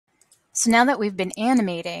So now that we've been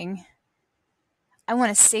animating, I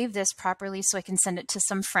want to save this properly so I can send it to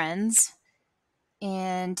some friends.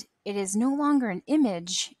 And it is no longer an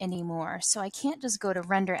image anymore, so I can't just go to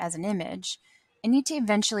render as an image. I need to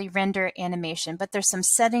eventually render animation, but there's some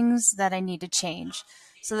settings that I need to change.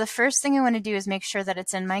 So the first thing I want to do is make sure that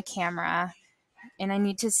it's in my camera, and I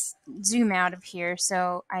need to zoom out of here.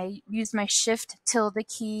 So I use my Shift tilde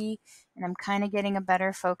key, and I'm kind of getting a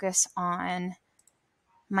better focus on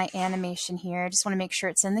my animation here. I just want to make sure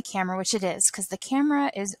it's in the camera, which it is, because the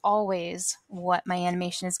camera is always what my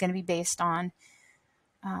animation is going to be based on.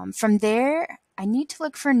 From there, I need to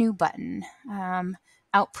look for a new button,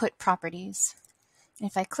 Output Properties. And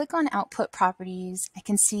if I click on Output Properties, I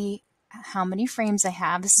can see how many frames I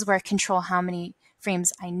have. This is where I control how many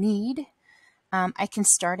frames I need. I can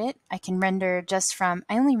start it. I can render just from,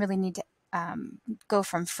 I only really need to go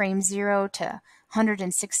from frame 0 to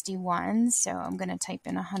 161. So I'm going to type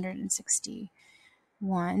in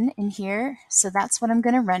 161 in here. So that's what I'm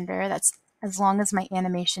going to render. That's as long as my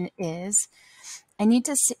animation is. I need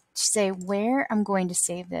to say where I'm going to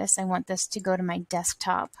save this. I want this to go to my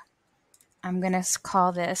desktop. I'm going to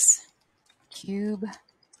call this Cube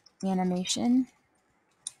Animation.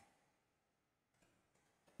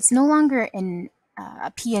 It's no longer in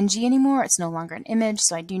a PNG anymore. It's no longer an image,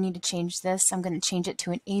 so I do need to change this. I'm going to change it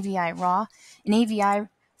to an AVI RAW. An AVI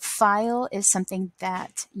file is something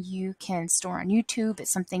that you can store on YouTube.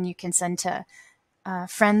 It's something you can send to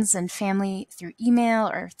friends and family through email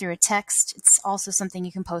or through a text. It's also something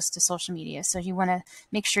you can post to social media. So you want to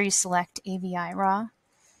make sure you select AVI RAW.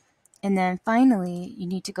 And then finally, you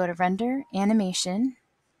need to go to Render, Animation,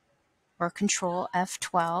 or Control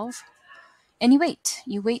F12. And you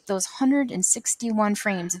wait those 161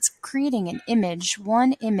 frames. It's creating an image,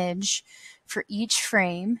 one image for each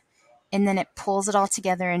frame, and then it pulls it all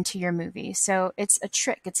together into your movie. So it's a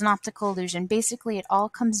trick. It's an optical illusion. Basically, it all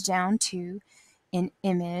comes down to an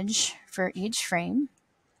image for each frame.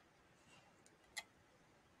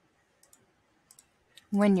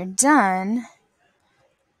 When you're done,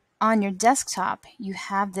 on your desktop, you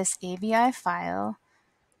have this AVI file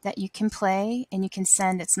that you can play and you can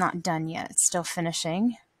send. It's not done yet. It's still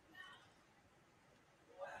finishing.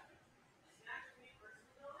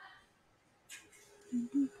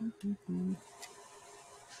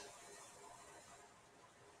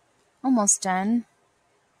 Almost done.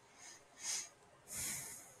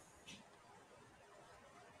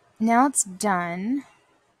 Now it's done.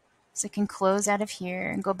 So I can close out of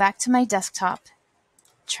here and go back to my desktop.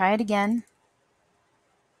 Try it again.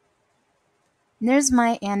 And there's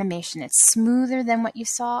my animation. It's smoother than what you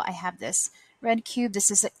saw. I have this red cube. This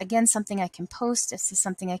is, again, something I can post. This is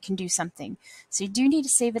something I can do something. So you do need to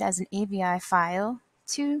save it as an AVI file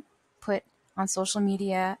to put on social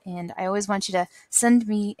media. And I always want you to send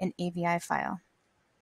me an AVI file.